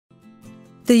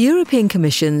The European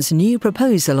Commission's new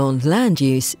proposal on land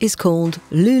use is called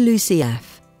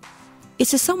LULUCF.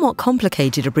 It's a somewhat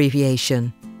complicated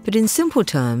abbreviation, but in simple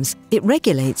terms, it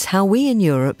regulates how we in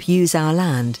Europe use our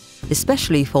land,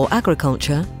 especially for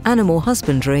agriculture, animal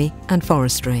husbandry and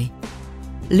forestry.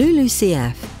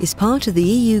 LULUCF is part of the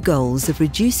EU goals of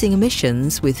reducing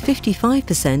emissions with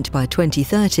 55% by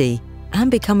 2030 and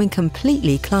becoming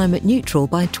completely climate neutral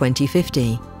by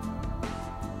 2050.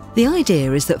 The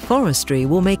idea is that forestry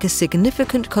will make a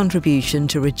significant contribution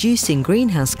to reducing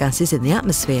greenhouse gases in the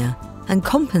atmosphere and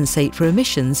compensate for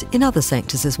emissions in other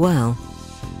sectors as well.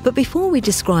 But before we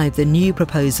describe the new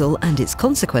proposal and its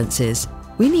consequences,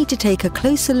 we need to take a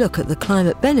closer look at the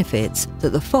climate benefits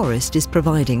that the forest is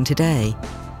providing today.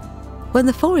 When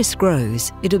the forest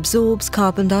grows, it absorbs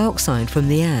carbon dioxide from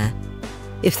the air.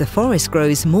 If the forest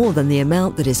grows more than the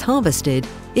amount that is harvested,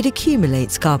 it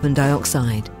accumulates carbon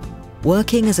dioxide,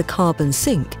 working as a carbon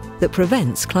sink that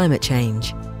prevents climate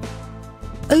change.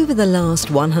 Over the last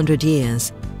 100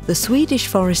 years, the Swedish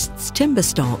forest's timber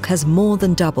stock has more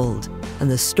than doubled, and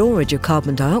the storage of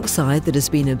carbon dioxide that has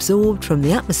been absorbed from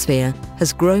the atmosphere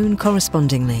has grown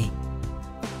correspondingly.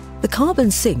 The carbon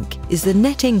sink is the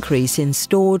net increase in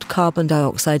stored carbon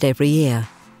dioxide every year,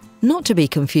 not to be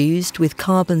confused with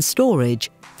carbon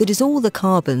storage, that is all the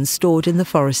carbon stored in the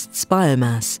forest's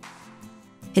biomass.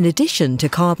 In addition to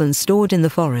carbon stored in the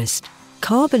forest,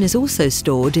 carbon is also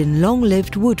stored in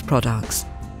long-lived wood products.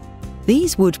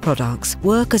 These wood products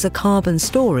work as a carbon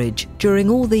storage during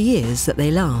all the years that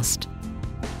they last.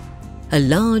 A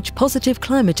large positive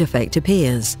climate effect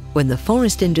appears when the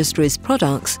forest industry's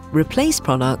products replace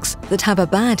products that have a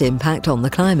bad impact on the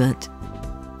climate.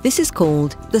 This is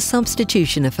called the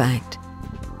substitution effect.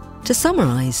 To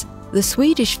summarise, the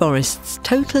Swedish forest's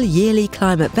total yearly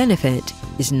climate benefit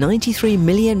is 93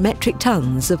 million metric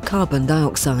tons of carbon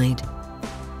dioxide.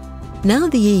 Now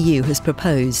the EU has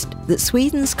proposed that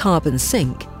Sweden's carbon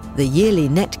sink, the yearly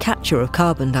net capture of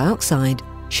carbon dioxide,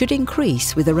 should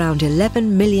increase with around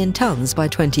 11 million tons by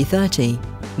 2030,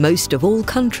 most of all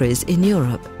countries in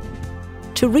Europe.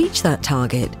 To reach that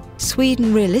target,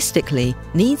 Sweden realistically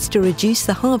needs to reduce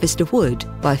the harvest of wood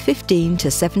by 15 to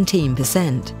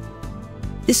 17%.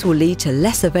 This will lead to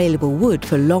less available wood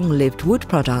for long-lived wood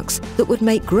products that would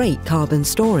make great carbon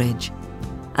storage.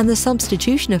 And the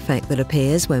substitution effect that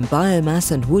appears when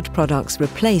biomass and wood products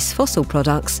replace fossil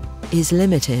products is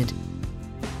limited.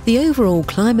 The overall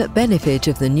climate benefit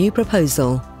of the new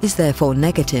proposal is therefore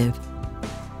negative.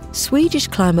 Swedish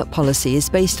climate policy is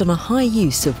based on a high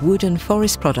use of wood and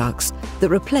forest products that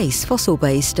replace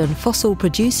fossil-based and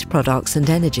fossil-produced products and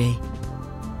energy.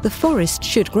 The forest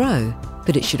should grow,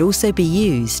 but it should also be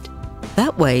used.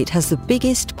 That way it has the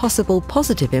biggest possible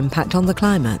positive impact on the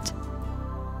climate.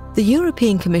 The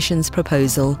European Commission's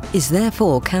proposal is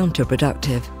therefore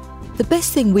counterproductive. The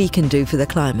best thing we can do for the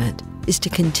climate is to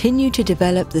continue to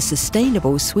develop the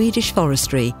sustainable Swedish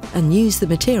forestry and use the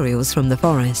materials from the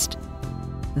forest.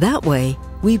 That way,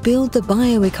 we build the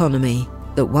bioeconomy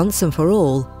that once and for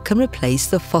all can replace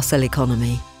the fossil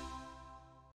economy.